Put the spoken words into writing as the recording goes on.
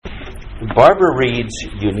Barbara Reid's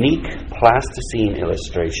unique plasticine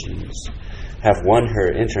illustrations have won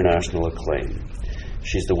her international acclaim.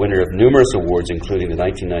 She's the winner of numerous awards, including the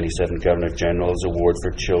 1997 Governor-General's Award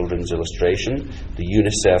for Children's Illustration, the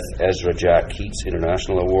UNICEF Ezra Jack Keats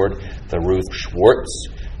International Award, the Ruth Schwartz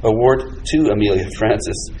Award, 2 Amelia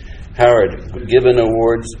Francis Howard Gibbon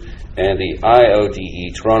Awards, and the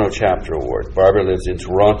IODE Toronto Chapter Award. Barbara lives in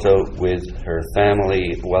Toronto with her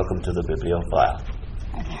family. Welcome to the Bibliophile.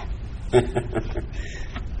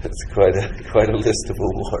 That's quite a list of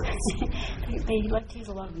awards. They like to use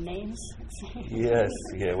a lot of names. Yes,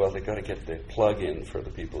 yeah. Well, they got to get the plug in for the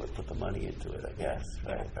people that put the money into it, I guess.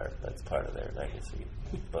 Right? That's part of their legacy.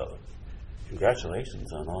 But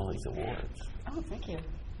congratulations on all these awards. Oh, thank you.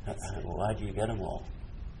 Why do you get them all?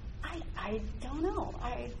 I don't know.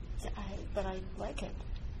 But I like it.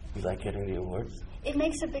 You like getting the awards? It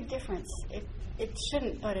makes a big difference. It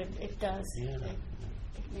shouldn't, but it does. Yeah.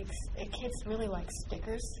 Kids really like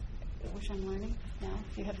stickers, which I'm learning now.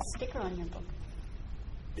 You have a sticker on your book.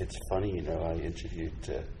 It's funny, I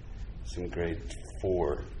interviewed some grade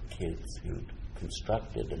 4 kids who'd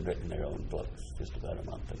constructed and written their own books just about a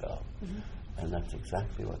month ago. Mm-hmm. And that's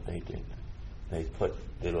exactly what they did. They put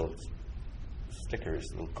little stickers,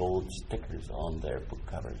 little gold stickers on their book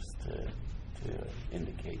covers to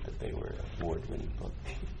indicate that they were award-winning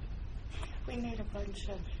books. We made a bunch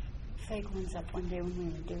of fake ones up one day when we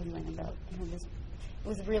were doodling about this. It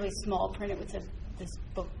was really small print. It was this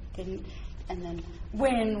book didn't, and then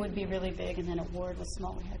win would be really big, and then award was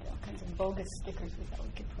small. We had all kinds of bogus stickers we thought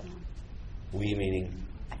we could put on. We meaning?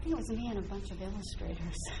 I think it was me and a bunch of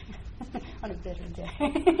illustrators on a bitter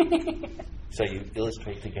day. So you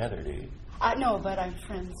illustrate together, do you? No, but I'm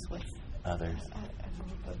friends with others. A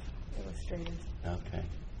group of illustrators. Okay.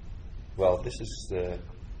 Well,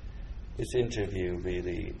 this interview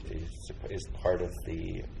really is part of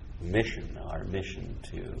the mission, our mission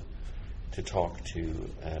to talk to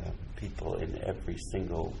people in every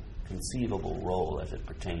single conceivable role as it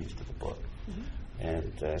pertains to the book. Mm-hmm.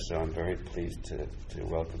 And so I'm very pleased to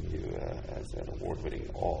welcome you as an award-winning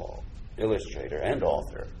illustrator and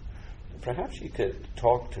author. Perhaps you could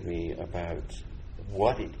talk to me about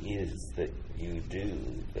what it is that you do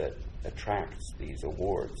that attracts these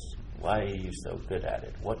awards. Why are you so good at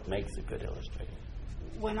it? What makes a good illustrator?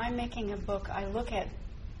 When I'm making a book, I look at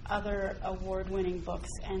other award-winning books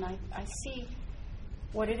and I see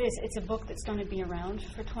what it is. It's a book that's going to be around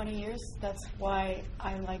for 20 years. That's why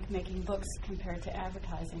I like making books compared to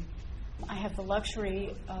advertising. I have the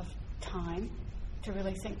luxury of time to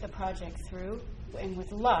really think the project through, and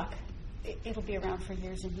with luck, it'll be around for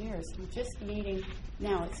years and years. Just meeting,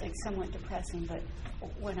 now it's like somewhat depressing, but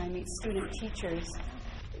when I meet student teachers,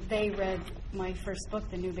 they read my first book,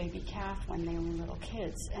 The New Baby Calf, when they were little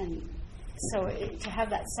kids. And so to have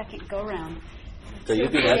that second go-round. So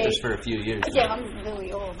you've been at this for a few years. Yeah, I'm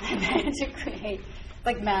really old. To create,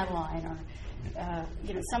 like Madeline or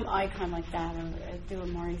some icon like that, or do a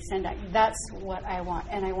Maureen Sendak. That's what I want.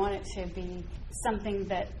 And I want it to be something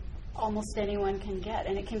that almost anyone can get.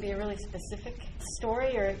 And it can be a really specific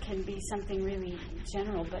story, or it can be something really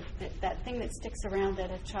general, but that thing that sticks around that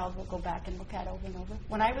a child will go back and look at over and over.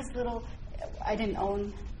 When I was little, I didn't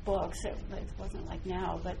own books. It wasn't like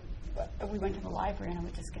now, but we went to the library and I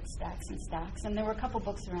would just get stacks and stacks. And there were a couple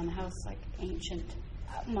books around the house, like ancient.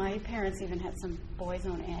 My parents even had some boys'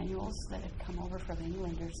 own annuals that had come over from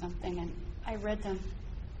England or something, and I read them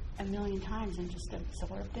a million times and just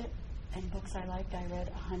absorbed it. And books I liked, I read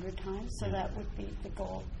 100 times. So that would be the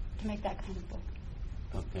goal, to make that kind of book.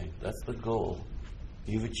 Okay, that's the goal.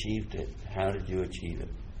 You've achieved it. How did you achieve it?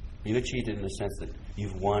 You achieved it in the sense that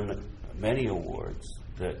you've won many awards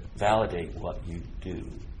that validate what you do.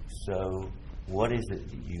 So what is it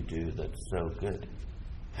that you do that's so good?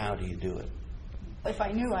 How do you do it? If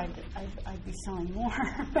I knew, I'd be selling more.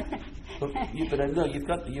 But I know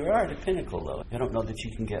you are at a pinnacle, though. I don't know that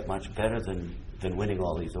you can get much better than winning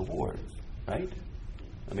all these awards, right?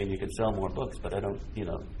 I mean, you could sell more books, but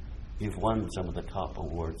you've won some of the top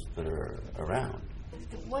awards that are around.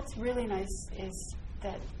 What's really nice is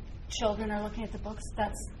that children are looking at the books.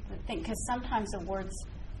 That's the thing, because sometimes awards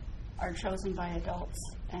are chosen by adults,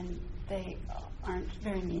 and they aren't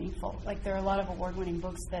very meaningful. Like, there are a lot of award-winning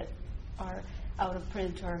books that are out of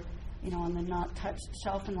print or, on the not-touched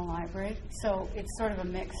shelf in the library. So it's sort of a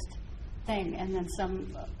mixed thing. And then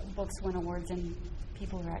some books win awards and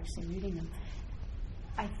people are actually reading them.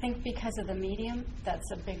 I think because of the medium, that's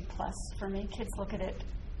a big plus for me. Kids look at it,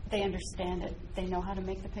 they understand it, they know how to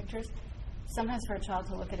make the pictures. Sometimes for a child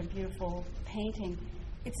to look at a beautiful painting,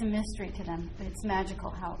 it's a mystery to them. It's magical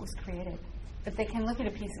how it was created. But they can look at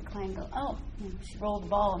a piece of clay and go, oh, she rolled the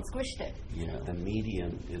ball and squished it. Yeah, the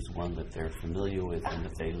medium is one that they're familiar with and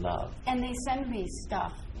that they love. And they send me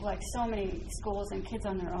stuff, like so many schools and kids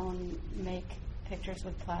on their own make pictures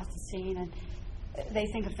with plasticine, and they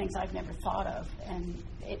think of things I've never thought of. And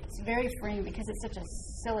it's very freeing because it's such a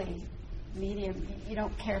silly medium. You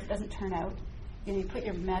don't care if it doesn't turn out. You put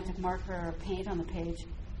your magic marker or paint on the page,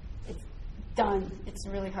 it's done. It's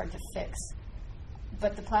really hard to fix.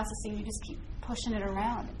 But the plasticine, you just keep pushing it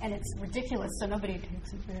around, and it's ridiculous, so nobody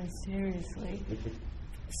takes it very seriously.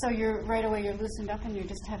 So you're loosened up and you're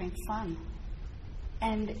just having fun.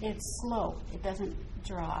 And it's slow. It doesn't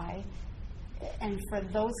dry. And for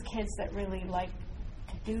those kids that really like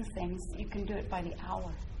to do things, you can do it by the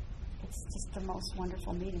hour. It's just the most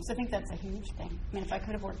wonderful medium. So I think that's a huge thing. I mean, if I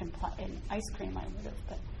could have worked in ice cream, I would have,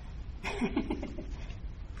 but...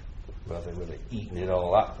 Well, they would have eaten it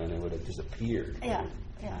all up and it would have disappeared. Yeah.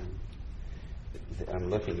 I'm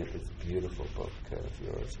looking at this beautiful book of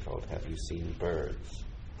yours called Have You Seen Birds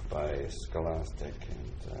by Scholastic,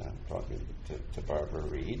 and talking to Barbara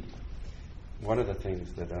Reid. One of the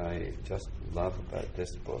things that I just love about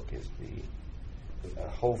this book is a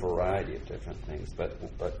whole variety of different things, but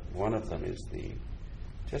one of them is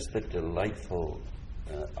just the delightful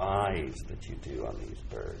eyes that you do on these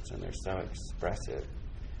birds, and they're so expressive.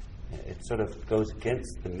 It sort of goes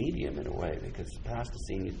against the medium in a way, because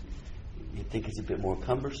plasticine you think is a bit more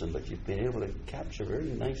cumbersome, but you've been able to capture very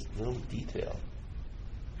nice little detail.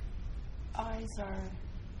 Eyes are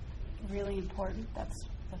really important. That's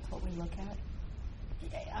what we look at.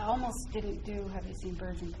 I almost didn't do Have You Seen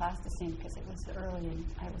Birds in plasticine because it was early and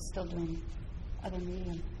I was still doing other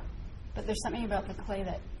medium. But there's something about the clay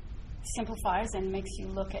that simplifies and makes you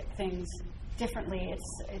look at things differently.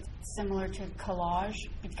 It's similar to collage.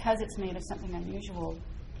 Because it's made of something unusual,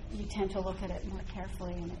 you tend to look at it more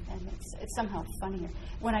carefully, and it's somehow funnier.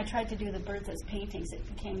 When I tried to do the birds as paintings, it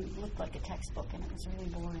looked like a textbook, and it was really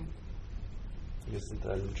boring. Isn't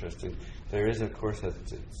that interesting? There is, of course, a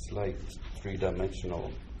slight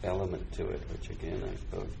three-dimensional element to it, which again, I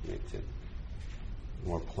suppose, makes it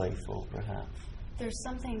more playful, perhaps. There's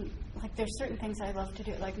certain things I love to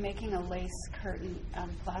do, like making a lace curtain out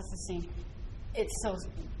of plasticine. It's so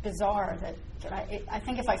bizarre that I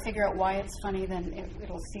think if I figure out why it's funny, then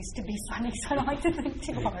it'll cease to be funny, so I don't like to think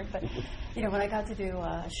too hard. But, when I got to do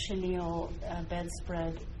a chenille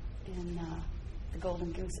bedspread in the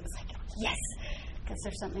Golden Goose, it was like, yes! Because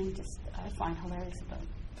there's something I find hilarious about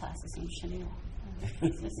plasticine chenille.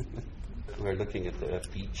 We're looking at the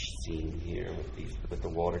beach scene here with the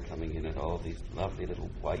water coming in and all these lovely little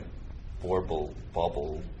white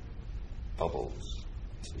bubbles.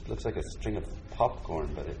 It looks like a string of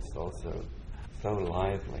popcorn, but it's also so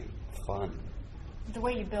lively, fun. The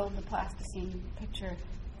way you build the plasticine picture,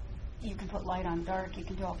 you can put light on dark, you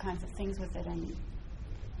can do all kinds of things with it, and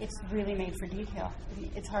it's really made for detail.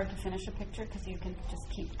 It's hard to finish a picture because you can just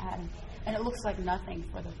keep adding. And it looks like nothing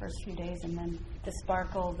for the first few days, and then the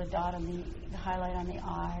sparkle, the dot on the highlight on the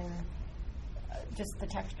eye, or just the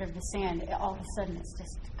texture of the sand, all of a sudden it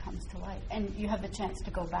just comes to life. And you have the chance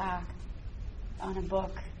to go back on a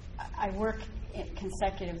book. I work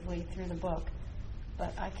consecutively through the book,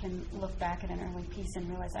 but I can look back at an early piece and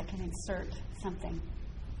realize I can insert something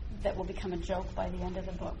that will become a joke by the end of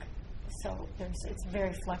the book. So it's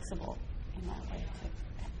very flexible in that way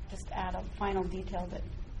to just add a final detail that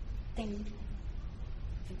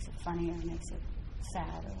makes it funny or makes it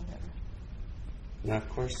sad or whatever. Now, of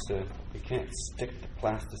course, you can't stick the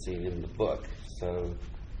plasticine in the book, so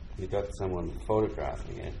you got someone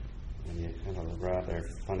photographing it, and you have a rather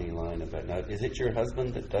funny line about. Now, is it your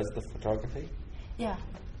husband that does the photography? Yeah,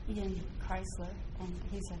 Ian Chrysler, and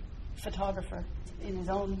he's a photographer in his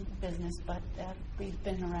own business, but we've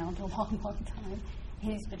been around a long, long time.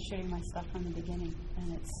 He's been shooting my stuff from the beginning,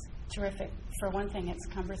 and it's terrific. For one thing, it's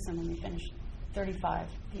cumbersome when you finish 35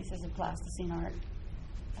 pieces of plasticine art.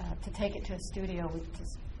 To take it to a studio would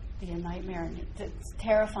just be a nightmare, and it's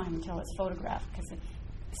terrifying until it's photographed, because if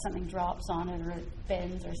something drops on it or it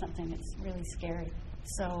bends or something, it's really scary.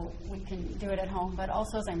 So we can do it at home, but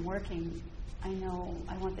also as I'm working, I know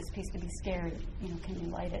I want this piece to be scary. Can you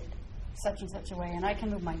light it such and such a way? And I can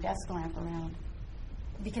move my desk lamp around,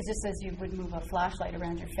 because just as you would move a flashlight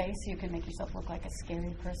around your face, you can make yourself look like a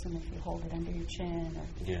scary person if you hold it under your chin,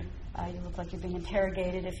 or you look like you're being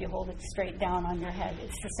interrogated if you hold it straight down on your head.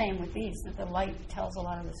 It's the same with these. The light tells a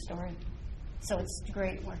lot of the story. So it's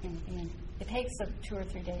great working with Ian. It takes 2 or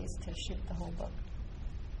 3 days to shoot the whole book.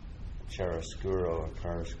 Chiaroscuro or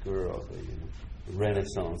chiaroscuro, the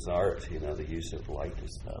Renaissance art, the use of light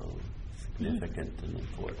is so significant and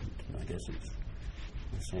important. And I guess it's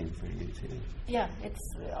The same for you too. Yeah,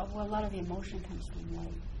 it's well, a lot of the emotion comes from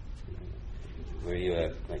light. Were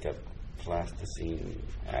you like a plasticine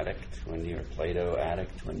addict when you were Play-Doh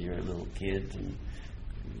addict when you were a little kid? And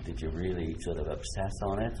did you really sort of obsess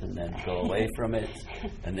on it and then go away from it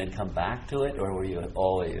and then come back to it, or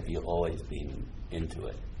have you always been into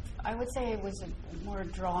it? I would say it was more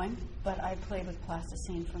drawing, but I played with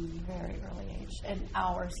plasticine from a very early age, and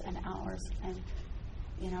hours, and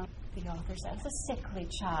you know, the author said, I was a sickly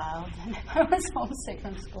child, and if I was homesick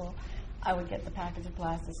from school, I would get the package of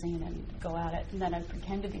plasticine and go at it, and then I'd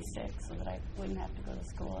pretend to be sick so that I wouldn't have to go to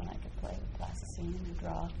school and I could play with plasticine and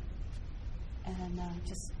draw, and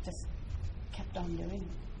just kept on doing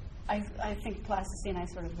it. I think plasticine I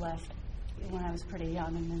sort of left when I was pretty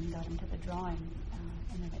young, and then got into the drawing,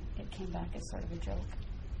 and then it came back as sort of a joke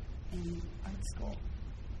in art school.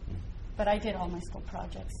 But I did all my school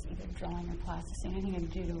projects, either drawing or plasticine, anything I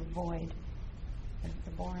could do to avoid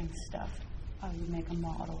the boring stuff. I would make a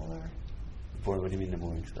model or... What do you mean the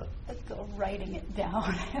boring stuff? Go writing it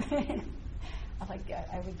down.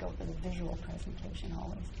 I would go for the visual presentation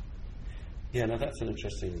always. Yeah, now that's an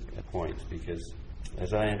interesting point, because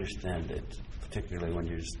as I understand it, particularly when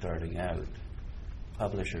you're starting out,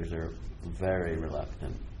 publishers are very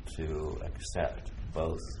reluctant to accept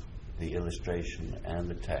both the illustration and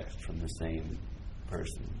the text from the same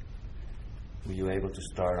person. Were you able to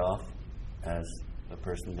start off as a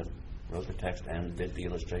person that wrote the text and did the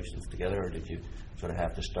illustrations together, or did you sort of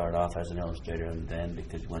have to start off as an illustrator and then,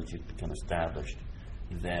 because once you become established,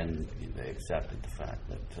 then they accepted the fact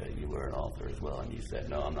that you were an author as well, and you said,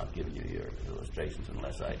 no, I'm not giving you your illustrations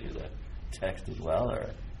unless I do the text as well, or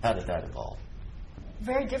how did that evolve?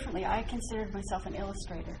 Very differently. I considered myself an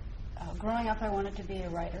illustrator. Growing up, I wanted to be a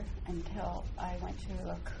writer until I went to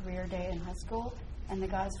a career day in high school, and the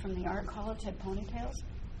guys from the art college had ponytails.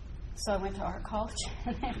 So I went to art college,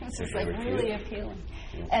 and it was just like really appealing.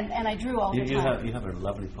 Yeah. And I drew all the time. You have a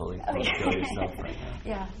lovely ponytail yourself right now.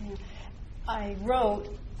 Yeah. I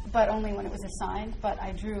wrote, but only when it was assigned, but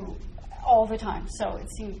I drew all the time, so it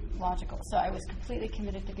seemed logical. So I was completely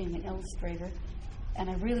committed to being an illustrator, and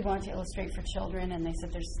I really wanted to illustrate for children, and they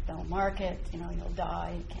said, there's no market, you'll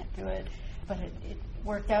die, you can't do it. But it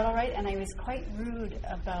worked out all right, and I was quite rude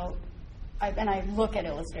about, and I look at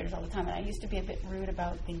illustrators all the time, and I used to be a bit rude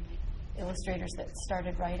about the illustrators that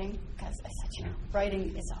started writing, because I said,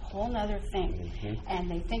 writing is a whole nother thing, and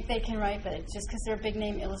they think they can write, but it's just because they're a big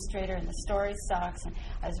name illustrator and the story sucks, and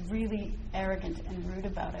I was really arrogant and rude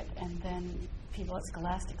about it. And then people at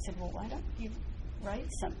Scholastic said, well, why don't you write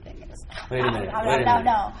something? And it was, wait a minute.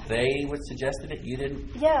 No. They would suggested it, you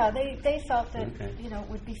didn't? Yeah, they felt that it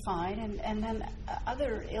would be fine, and then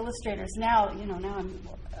other illustrators now, now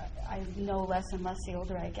I know less and less the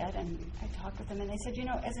older I get, and I talk with them, and they said,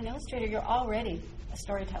 as an illustrator, you're already a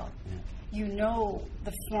storyteller. Yeah. You know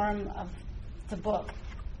the form of the book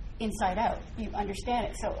inside out. You understand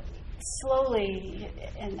it. So slowly,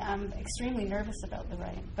 and I'm extremely nervous about the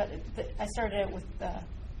writing, but I started out with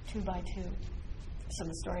 2x2, so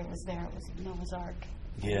the story was there. It was Noah's Ark.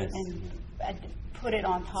 Yes. And I put it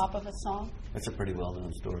on top of a song. That's a pretty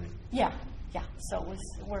well-known story. Yeah. So it was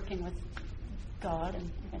working with God, and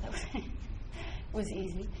that was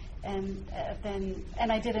easy. And then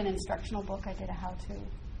I did an instructional book. I did a how-to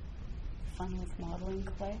fun with modeling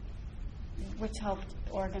clay, which helped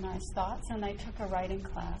organize thoughts. And I took a writing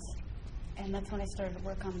class, and that's when I started to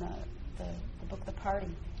work on the book The Party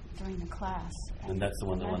during the class. And that's the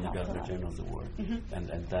one that won the Governor General's Award. Mm-hmm.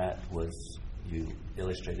 And that was, you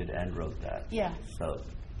illustrated and wrote that. Yeah. So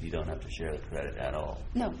you don't have to share the credit at all.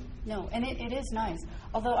 No, and it is nice.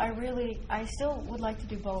 Although I still would like to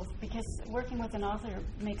do both, because working with an author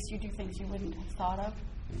makes you do things you wouldn't have thought of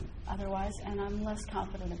otherwise, and I'm less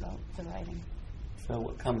confident about the writing. So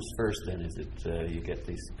what comes first then? Is it you get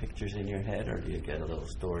these pictures in your head, or do you get a little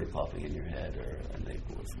story popping in your head, and they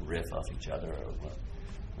riff off each other, or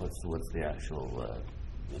what's the actual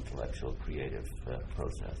intellectual creative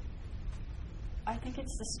process? I think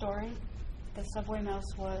it's the story. The Subway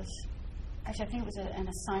Mouse was, actually I think it was an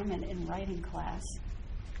assignment in writing class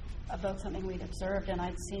about something we'd observed, and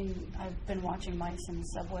I've been watching mice in the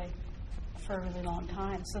subway for a really long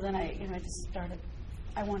time. So then I just started,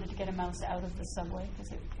 I wanted to get a mouse out of the subway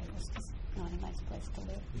because it was just not a nice place to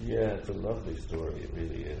live. Yeah, it's a lovely story, it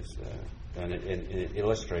really is. And it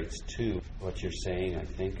illustrates, too, what you're saying, I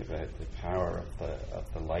think, about the power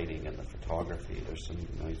of the lighting and the photography. There's some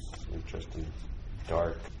nice, interesting,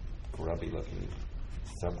 dark, grubby-looking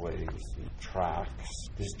subways and tracks.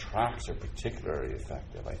 These tracks are particularly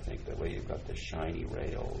effective, I think, the way you've got the shiny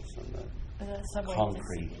rails and the subway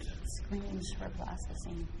concrete. Screams for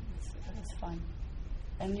plasticine. It was fun.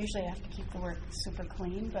 And usually I have to keep the work super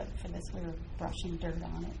clean, but for this we were brushing dirt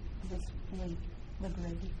on it. It was really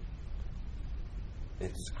liberating.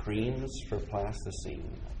 It's creams for plasticine.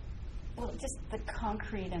 Well, just the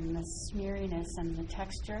concrete and the smeariness and the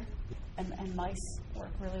texture, and mice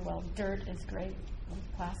work really well. Dirt is great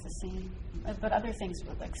with plasticine, but other things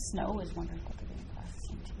like snow is wonderful to do in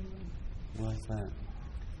plasticine too. Why is that?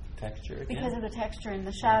 Texture again? Because of the texture and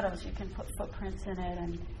the shadows, you can put footprints in it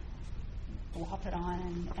and blop it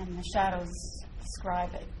on, and the shadows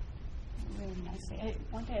describe it really nicely.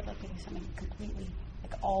 One day I'd like to do something completely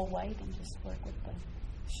like all white and just work with the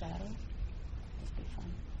shadows. It'd be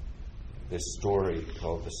fun. This story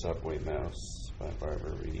called The Subway Mouse by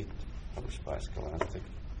Barbara Reid, published by Scholastic.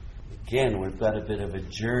 Again, we've got a bit of a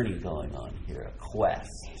journey going on here, a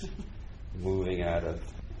quest, moving out of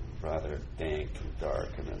rather dank and dark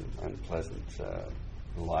and an unpleasant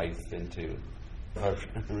life into a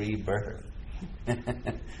rebirth.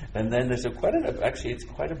 And then there's actually it's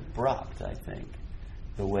quite abrupt, I think,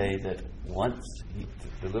 the way that once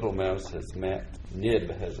the little mouse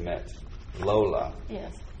Nib has met Lola.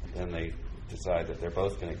 Yes. Then they decide that they're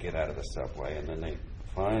both going to get out of the subway, and then they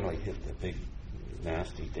finally hit the big,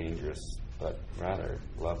 nasty, dangerous, but rather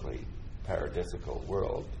lovely, paradisical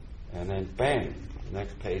world. And then, bang,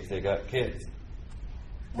 next page they got kids.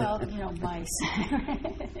 Well, mice.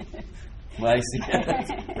 Mice, yes.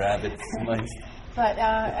 Rabbits, mice. But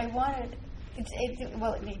I wanted,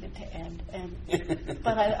 it needed to end.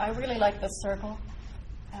 But I really like the circle.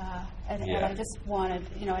 And I just wanted,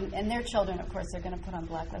 and their children, of course, they're going to put on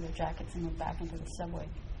black leather jackets and move back into the subway.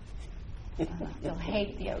 They'll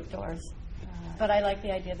hate the outdoors. But I like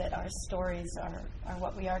the idea that our stories are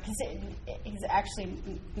what we are. Because actually,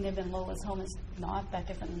 Nib and Lola's home is not that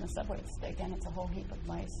different than the subway. It's a whole heap of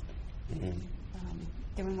mice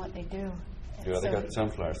doing what they do. Yeah, they got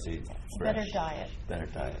sunflower seeds. Better diet. Better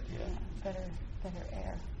diet, yeah. Better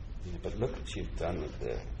air. Yeah, but look what you've done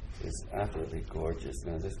with it's absolutely gorgeous.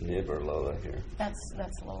 Now, this Nib or Lola here. That's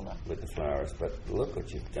Lola. With the flowers. But look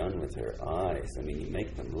what you've done with her eyes. I mean, you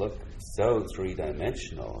make them look so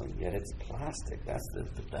three-dimensional, and yet it's plastic. That's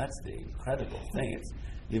the incredible thing.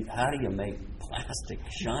 How do you make plastic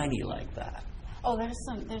shiny like that? Oh,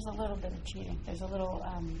 there's a little bit of cheating. There's a little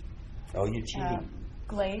you're cheating.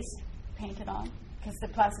 Glaze painted on, because the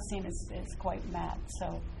plasticine is quite matte.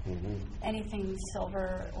 So anything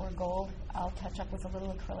silver or gold, I'll touch up with a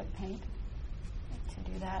little acrylic paint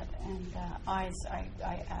to do that. And eyes, I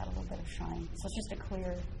add a little bit of shine. So it's just a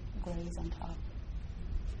clear glaze on top.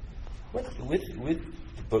 With the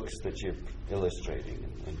books that you're illustrating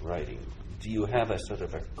and writing, do you have a sort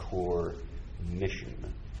of a core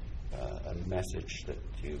mission, a message that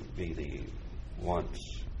you really want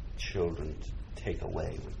children to take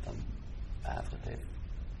away with them after they've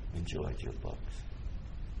enjoyed your books?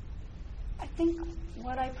 I think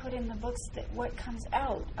what I put in the books, what comes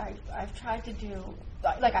out, I've tried to do,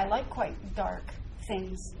 like I like quite dark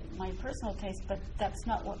things, my personal taste, but that's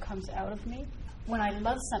not what comes out of me. When I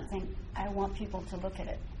love something, I want people to look at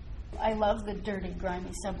it. I love the dirty,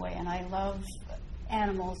 grimy subway, and I love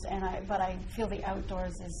animals, but I feel the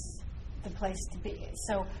outdoors is the place to be.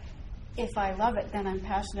 So if I love it, then I'm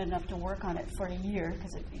passionate enough to work on it for a year,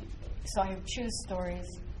 so I choose stories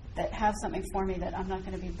that have something for me that I'm not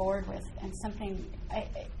going to be bored with, and something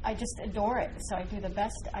I just adore it. So I do the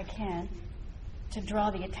best I can to draw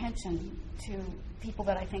the attention to people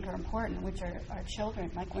that I think are important, which are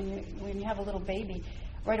children. Like when you have a little baby,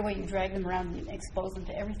 right away you drag them around and expose them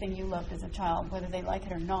to everything you loved as a child, whether they like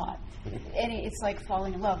it or not. It's like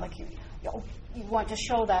falling in love. Like you want to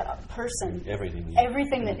show that person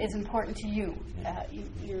everything that is important to you.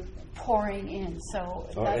 You're pouring in. So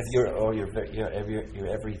your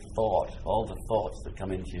every thought, all the thoughts that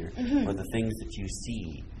come into your, or the things that you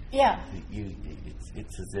see. Yeah.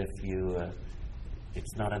 It's as if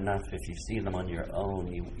it's not enough if you see them on your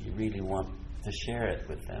own. You really want to share it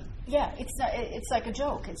with them. Yeah, it's like a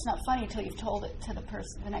joke. It's not funny until you've told it to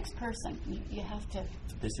the next person. You have to.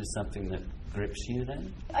 This is something that grips you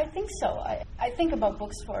then? I think so. I think about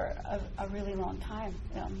books for a really long time.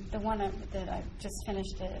 The one that I just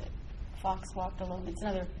finished, Fox Walked Alone, it's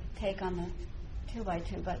another take on the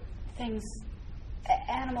 2x2, but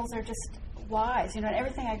animals are just wise. And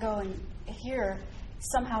everything I go and hear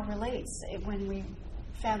somehow relates. When we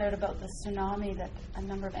found out about the tsunami, that a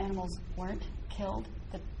number of animals weren't killed,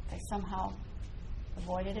 that they somehow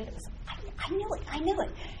avoided it. It was, I knew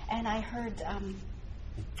it. And I heard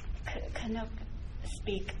Canuck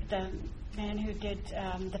speak, the man who did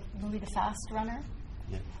the movie The Fast Runner.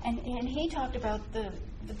 Yeah. And he talked about the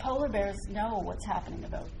polar bears know what's happening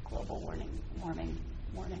about global warming.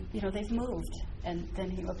 morning. They've moved. And then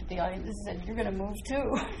he looked at the audience and said, you're going to move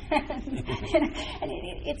too. and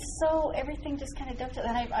it's so, everything just kind of dovetails.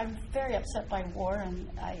 And I'm very upset by war, and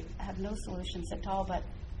I have no solutions at all. But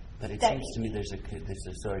it seems to me there's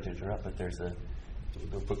sorry to interrupt, but there's the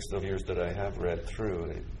books of yours that I have read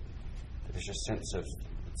through, there's a sense of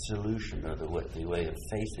solution, or the way of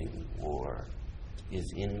facing war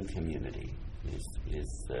is in community,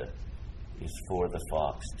 is for the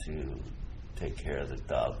fox to take care of the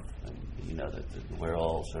dove, and that we're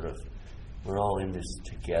all in this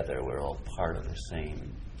together. We're all part of the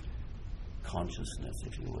same consciousness,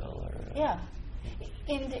 if you will. Yeah.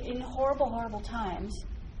 In horrible times,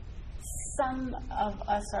 some of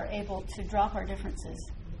us are able to drop our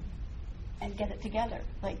differences and get it together.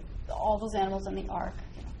 Like all those animals on the ark,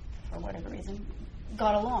 for whatever reason,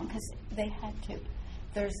 got along because they had to.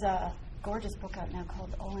 There's a gorgeous book out now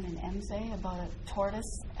called Owen and Emze about a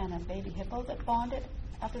tortoise and a baby hippo that bonded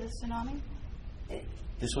after the tsunami.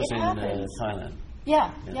 This was in Thailand.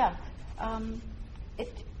 Yeah. And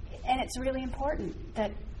it's really important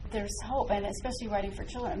that there's hope, and especially writing for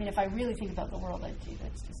children. I mean, if I really think about the world,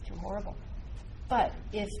 it's just too horrible. But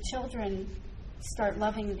if children start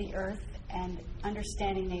loving the earth and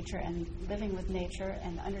understanding nature and living with nature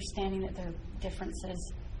and understanding that there are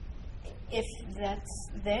differences, if that's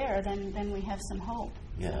there, then we have some hope.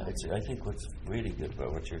 Yeah, I think what's really good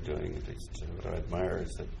about what you're doing, at least what I admire,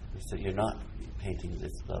 is that you're not painting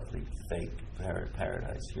this lovely fake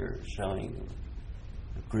paradise. You're showing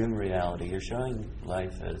grim reality. You're showing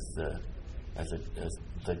life as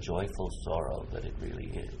the joyful sorrow that it really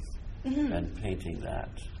is, and painting that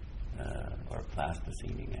or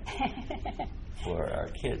plasticening it for our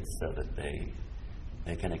kids, so that they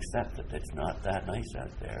can accept that it's not that nice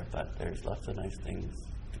out there, but there's lots of nice things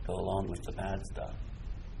to go along with the bad stuff.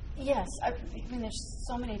 Yes, I mean, there's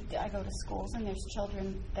so many. I go to schools, and there's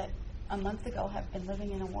children that a month ago have been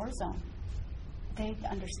living in a war zone. They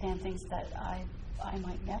understand things that I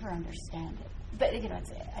might never understand. But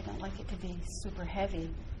I don't like it to be super heavy.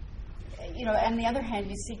 On the other hand,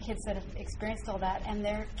 you see kids that have experienced all that, and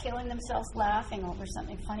they're killing themselves laughing over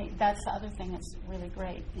something funny. That's the other thing that's really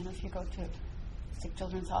great. If you go to Sick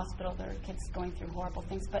Children's Hospital, there are kids going through horrible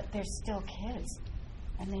things, but they're still kids,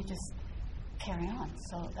 and they just carry on.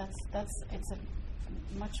 So it's a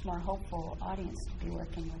much more hopeful audience to be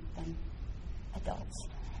working with than adults.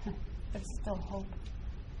 There's still hope.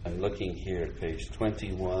 I'm looking here at page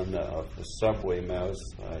 21 of The Subway Mouse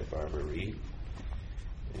by Barbara Reid,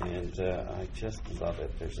 and I just love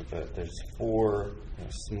it. There's 4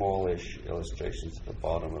 smallish illustrations at the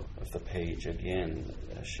bottom of the page, again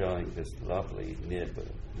showing this lovely nib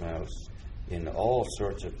mouse in all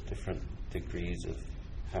sorts of different degrees of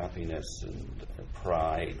happiness and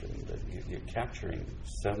pride, and you're capturing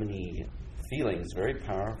so many feelings very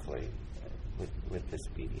powerfully with this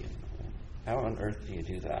medium. How on earth do you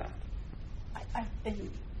do that? I've been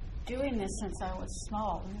doing this since I was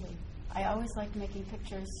small, really. I always liked making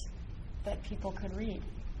pictures that people could read,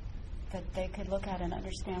 that they could look at and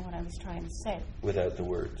understand what I was trying to say. Without the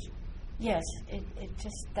words? Yes,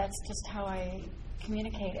 that's just how I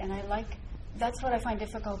communicate, and that's what I find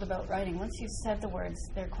difficult about writing. Once you've said the words,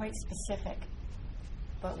 they're quite specific.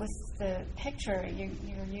 But with the picture,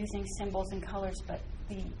 you're using symbols and colors, but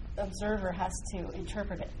the observer has to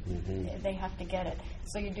interpret it. Mm-hmm. They have to get it.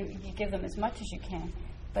 So you give them as much as you can,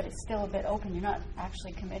 but it's still a bit open. You're not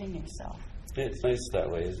actually committing yourself. It's nice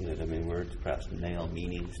that way, isn't it? I mean, words perhaps nail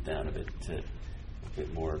meanings down a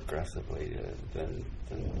bit more aggressively than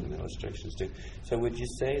illustrations do. So would you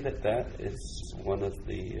say that is one of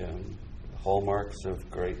the hallmarks of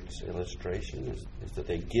great illustration, is that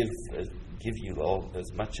they give you all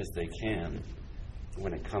as much as they can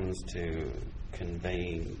when it comes to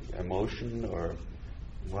conveying emotion, or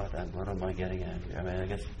what am I getting at here? I mean, I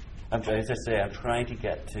guess I'm trying to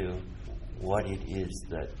get to what it is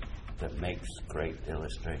that makes great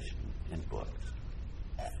illustration in books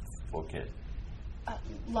for kids.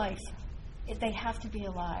 Life. They have to be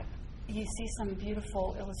alive. You see some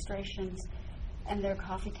beautiful illustrations, and they're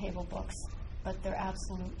coffee table books, but they're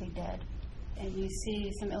absolutely dead. And you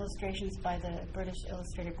see some illustrations by the British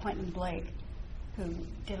illustrator Quentin Blake, who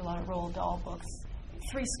did a lot of Roald Dahl books.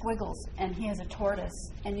 3 squiggles, and he has a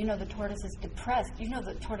tortoise, and the tortoise is depressed.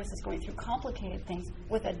 The tortoise is going through complicated things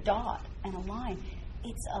with a dot and a line.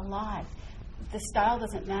 It's alive. The style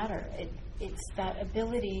doesn't matter. It's that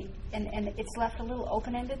ability, and it's left a little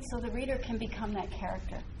open-ended, so the reader can become that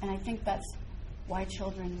character. And I think that's why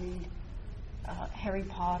children read Harry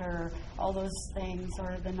Potter, all those things,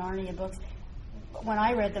 or the Narnia books. When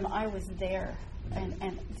I read them, I was there,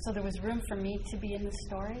 and so there was room for me to be in the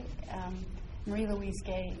story. Marie-Louise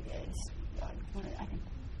Gay is, I think,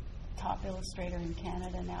 top illustrator in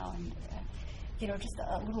Canada now, and just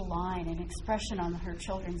a little line, an expression on her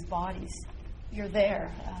children's bodies. You're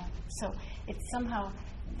there. So it's somehow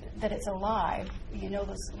that it's alive. You know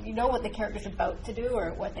what the character's about to do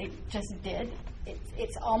or what they just did.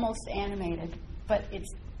 It's almost animated, but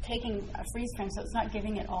it's taking a freeze frame, so it's not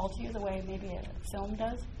giving it all to you the way maybe a film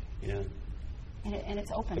does. Yeah. And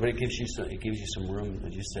it's open. But it gives you some room,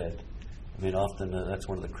 as you said. I mean, often that's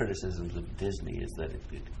one of the criticisms of Disney is that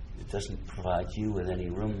it doesn't provide you with any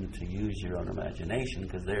room to use your own imagination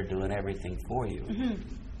because they're doing everything for you. Mm-hmm.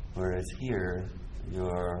 Whereas here,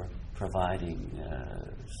 you're providing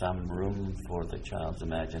some room for the child's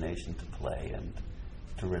imagination to play and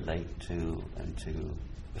to relate to and to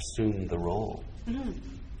assume the role. Mm-hmm.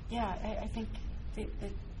 Yeah, I think the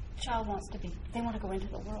child they want to go into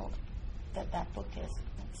the world that book is.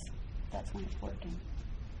 That's when it's working.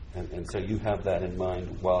 And so you have that in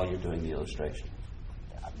mind while you're doing the illustration?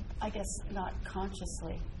 I guess not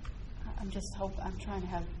consciously. I'm trying to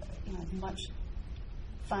have as much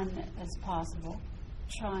fun as possible,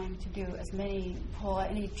 trying to do pull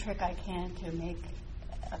any trick I can to make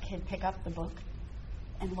a kid pick up the book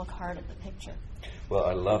and look hard at the picture. Well,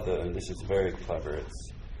 I love that, and this is very clever.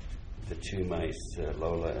 It's the two mice,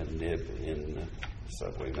 Lola and Nib, in the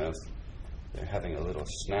Subway Mouse. They're having a little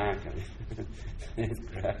snack, and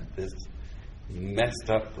they've grabbed this messed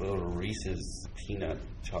up little Reese's peanut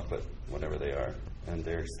chocolate, whatever they are, and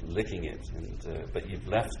they're licking it. And but you've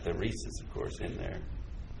left the Reese's, of course, in there.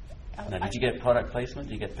 Now, did you get product placement?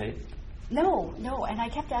 Did you get paid? No. And I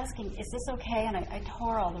kept asking, is this okay? And I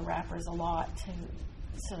tore all the wrappers a lot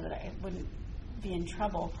so that I wouldn't be in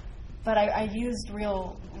trouble. But I used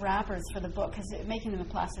real wrappers for the book because making them in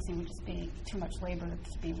plasticine would just be too much labor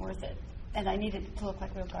to be worth it. And I needed it to look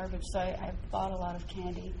like real garbage, so I bought a lot of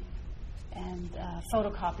candy and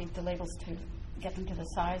photocopied the labels to get them to the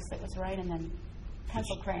size that was right, and then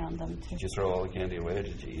pencil crayoned them. Did you throw all the candy away, or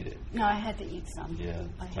did you eat it? No, I had to eat some. Yeah,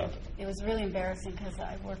 it was really embarrassing because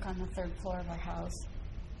I work on the third floor of our house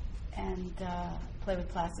and play with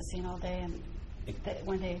plasticine all day. And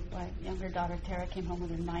one day, my younger daughter Tara came home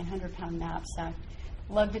with her 900-pound knapsack,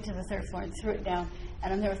 lugged it to the third floor and threw it down,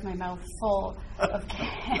 and I'm there with my mouth full of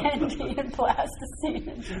candy and plasticine,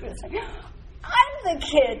 and she was like, I'm the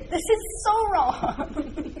kid. This is so wrong.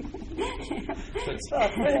 It's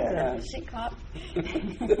not fair. She caught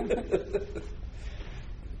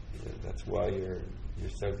That's why you're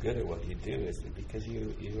so good at what you do, is because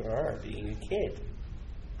you are being a kid.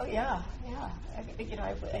 Oh, yeah.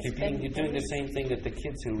 You're doing the same thing that the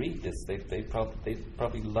kids who read this, they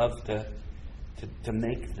probably love to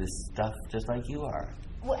make this stuff just like you are.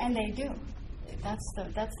 Well, and they do. That's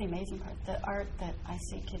the amazing part. The art that I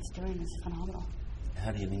see kids doing is phenomenal.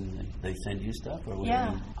 How do you mean? They send you stuff, or what? Yeah,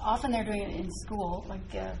 do you mean? often they're doing it in school.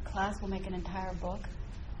 Like class will make an entire book.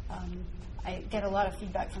 I get a lot of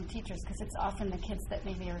feedback from teachers because it's often the kids that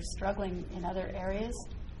maybe are struggling in other areas.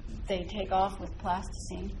 They take off with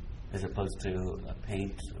plasticine. As opposed to a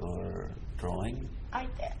paint or drawing? I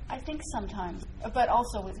think sometimes, but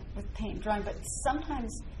also with paint and drawing. But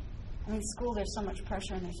sometimes, school, there's so much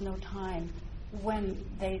pressure and there's no time. When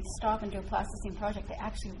they stop and do a plasticine project, they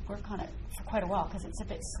actually work on it for quite a while because it's a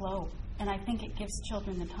bit slow. And I think it gives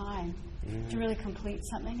children the time to really complete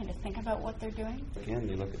something and to think about what they're doing. Again,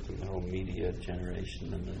 you look at the whole media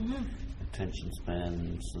generation and the attention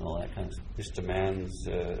spans and all that kind of stuff. This demands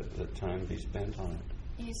the time be spent on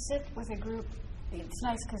it. You sit with a group. It's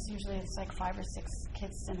nice because usually it's like 5 or 6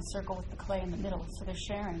 kids in a circle with the clay in the middle, so they're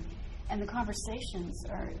sharing. And the conversations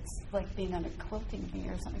it's like being on a quilting bee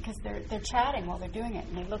or something, because they're chatting while they're doing it,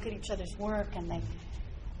 and they look at each other's work, and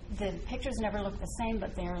the pictures never look the same,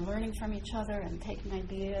 but they are learning from each other and taking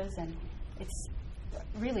ideas, and it's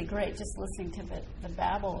really great just listening to the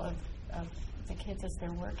babble of the kids as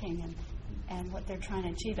they're working and what they're trying to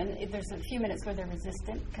achieve. And there's a few minutes where they're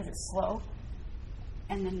resistant because it's slow,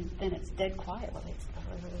 and then it's dead quiet.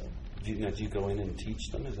 Do you go in and teach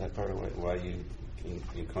them? Is that part of why you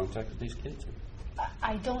in contact with these kids?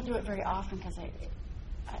 I don't do it very often because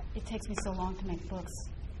it takes me so long to make books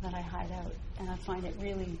that I hide out, and I find it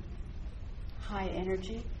really high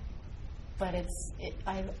energy. But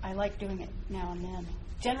I like doing it now and then.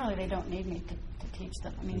 Generally, they don't need me to teach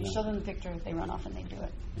them. You show them the picture, they run off and they do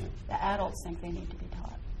it. Yeah. The adults think they need to be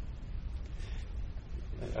taught.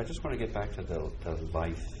 I just want to get back to the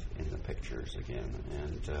life in the pictures again,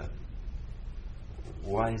 and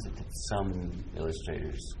why is it that some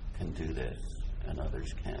illustrators can do this and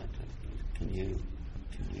others can't? Can you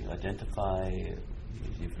identify?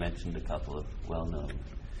 You've mentioned a couple of well-known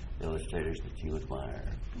illustrators that you admire.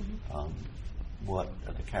 what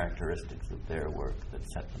are the characteristics of their work that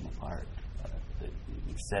set them apart?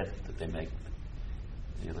 You've said that they make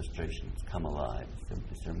the illustrations come alive.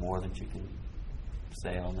 Is there more that you can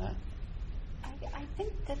say on that? I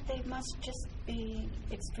think that they must just be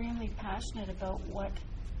extremely passionate about what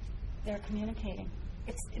they're communicating.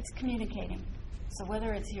 It's communicating. So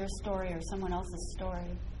whether it's your story or someone else's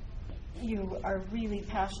story, you are really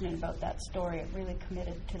passionate about that story, really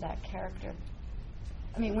committed to that character.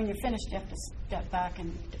 I mean, when you're finished, you have to step back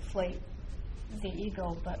and deflate the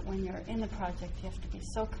ego, but when you're in the project, you have to be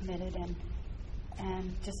so committed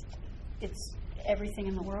and just, it's everything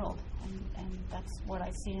in the world. And that's what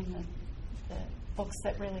I see in the books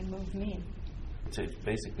that really move me. It's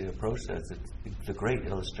basically a process. The great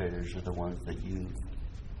illustrators are the ones that you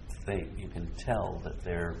think, you can tell that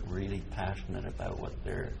they're really passionate about what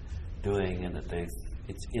they're doing, and that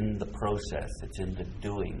it's in the process, it's in the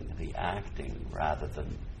doing, the acting, rather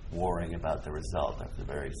than worrying about the result. That's a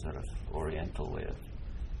very sort of oriental way of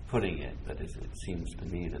putting it, but it seems to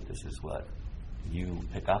me that this is what you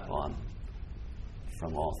pick up on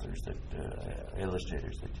from authors,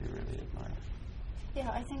 illustrators that you really admire. Yeah,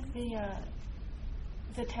 I think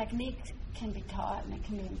the technique can be taught and it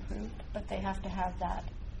can be improved, but they have to have that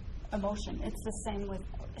emotion. It's the same with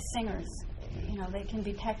singers. You know, they can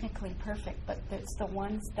be technically perfect, but it's the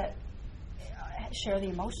ones that share the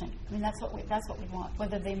emotion. I mean, that's what we want.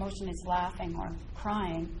 Whether the emotion is laughing or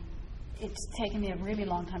crying, it's taken me a really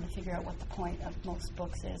long time to figure out what the point of most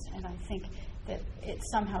books is, and I think that it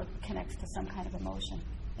somehow connects to some kind of emotion.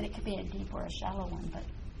 And it could be a deep or a shallow one, but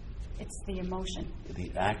it's the emotion.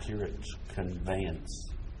 The accurate conveyance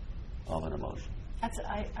of an emotion.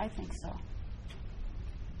 I think so.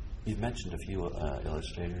 You've mentioned a few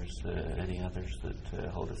illustrators. Any others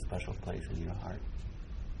that hold a special place in your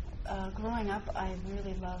heart? Growing up, I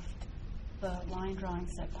really loved the line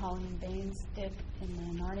drawings that Pauline Baynes did in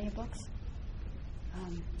the Narnia books.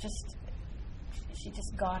 She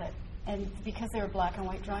just got it. And because they were black and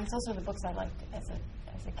white drawings, those are the books I liked as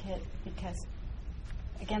a kid, because,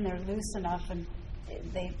 again, they're loose enough and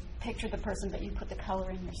they picture the person, but you put the color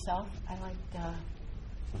in yourself. I liked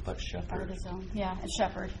what about Shepherd? Artizone. Yeah, and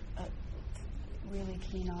Shepherd, really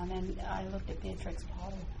keen on. And I looked at Beatrix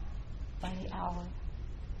Potter by the hour.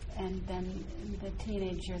 And then in the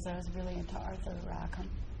teenage years, I was really into Arthur Rackham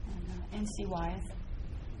and N.C. Wyeth.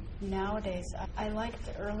 Nowadays, I liked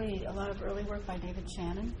a lot of early work by David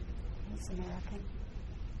Shannon. He's American.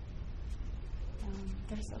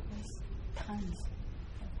 There's tons.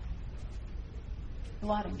 A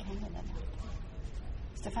lot in Canada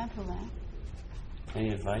now. Stéphane Poulin. Any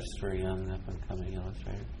advice for a young up-and-coming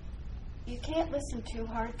illustrator? You can't listen too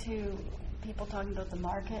hard to people talking about the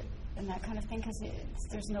market and that kind of thing, because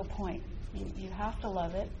there's no point. You have to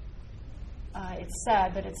love it. It's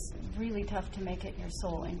sad, but it's really tough to make it your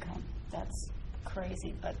sole income. That's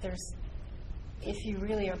crazy. But if you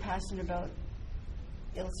really are passionate about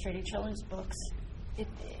illustrating children's books,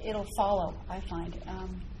 it'll follow, I find.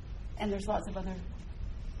 And there's lots of other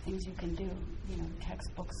things you can do,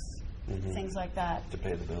 textbooks, things like that. To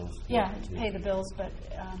pay the bills. Yeah, to pay the bills, but,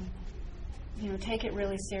 take it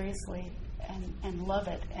really seriously and love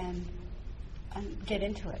it and get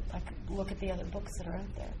into it. Like, look at the other books that are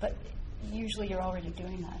out there. But usually you're already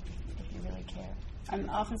doing that if you really care. I'm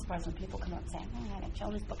often surprised when people come up saying, I had a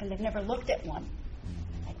children's book, and they've never looked at one.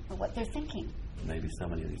 I don't know what they're thinking. Maybe so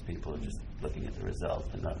many of these people are just looking at the result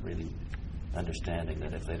and not really understanding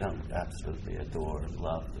that if they don't absolutely adore and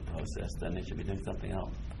love the process, then they should be doing something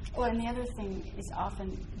else. Well, and the other thing is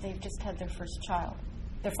often they've just had their first child.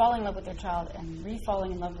 They're falling in love with their child and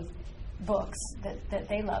re-falling in love with books that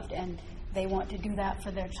they loved, and they want to do that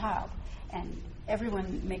for their child. And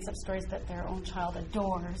everyone makes up stories that their own child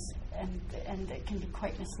adores, and it can be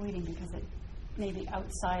quite misleading because it may be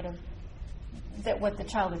outside of that. What the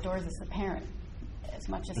child adores is the parent as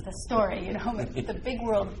much as the story, but the big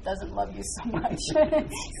world doesn't love you so much.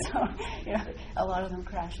 So, a lot of them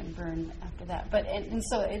crash and burn after that. But and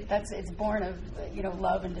so it's born of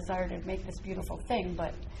love and desire to make this beautiful thing,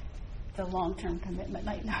 but the long-term commitment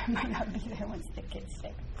might not be there once the kids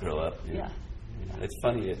grow up. Yeah. It's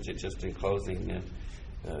funny. Just in closing,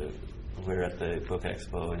 we're at the Book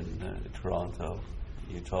Expo in Toronto.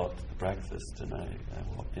 You taught the breakfast, and I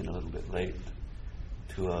walked in a little bit late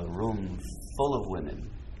to a room full of women,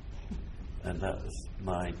 and that was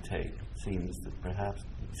my take. It seems that perhaps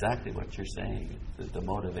exactly what you're saying, that the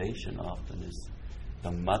motivation often is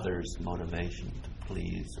the mother's motivation to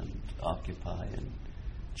please and occupy and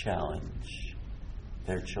challenge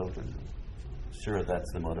their children. Sure,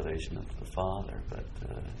 that's the motivation of the father, but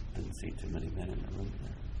didn't see too many men in the room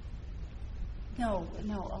there. No,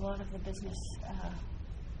 a lot of the business,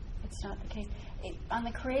 it's not the case. On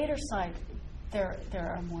the creator side, there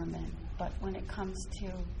are more men, but when it comes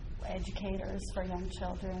to educators for young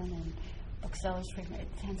children and booksellers, it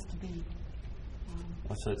tends to be.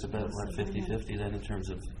 So it's about, what, 50-50 then in terms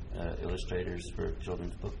of illustrators for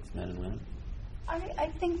children's books, men and women? I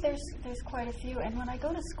think there's quite a few, and when I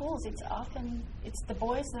go to schools, it's the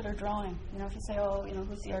boys that are drawing. If you say,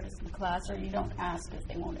 who's the artist in the class, or you don't ask, because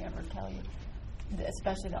they won't ever tell you,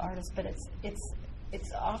 especially the artists. But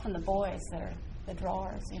it's often the boys that are the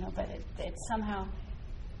drawers. But it somehow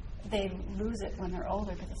they lose it when they're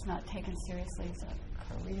older because it's not taken seriously as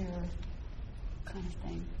a career kind of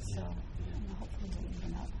thing. So hopefully we'll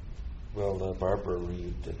even up. Well, Barbara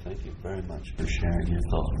Reid, thank you very much for sharing your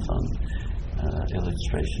thoughts on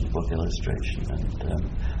book illustration. And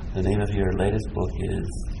the name of your latest book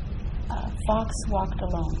is? Fox Walked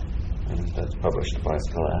Alone. And that's published by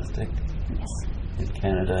Scholastic? Yes. In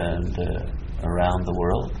Canada and around the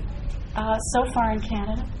world? So far in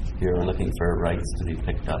Canada. You're looking for rights to be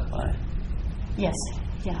picked up by? Yes,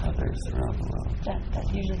 others around the world.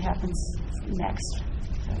 That usually happens next.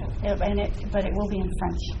 But it will be in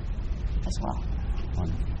French as well.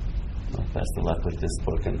 Wonderful. Well, best of luck with this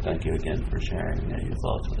book, and thank you again for sharing your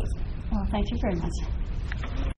thoughts with us. Well, thank you very much.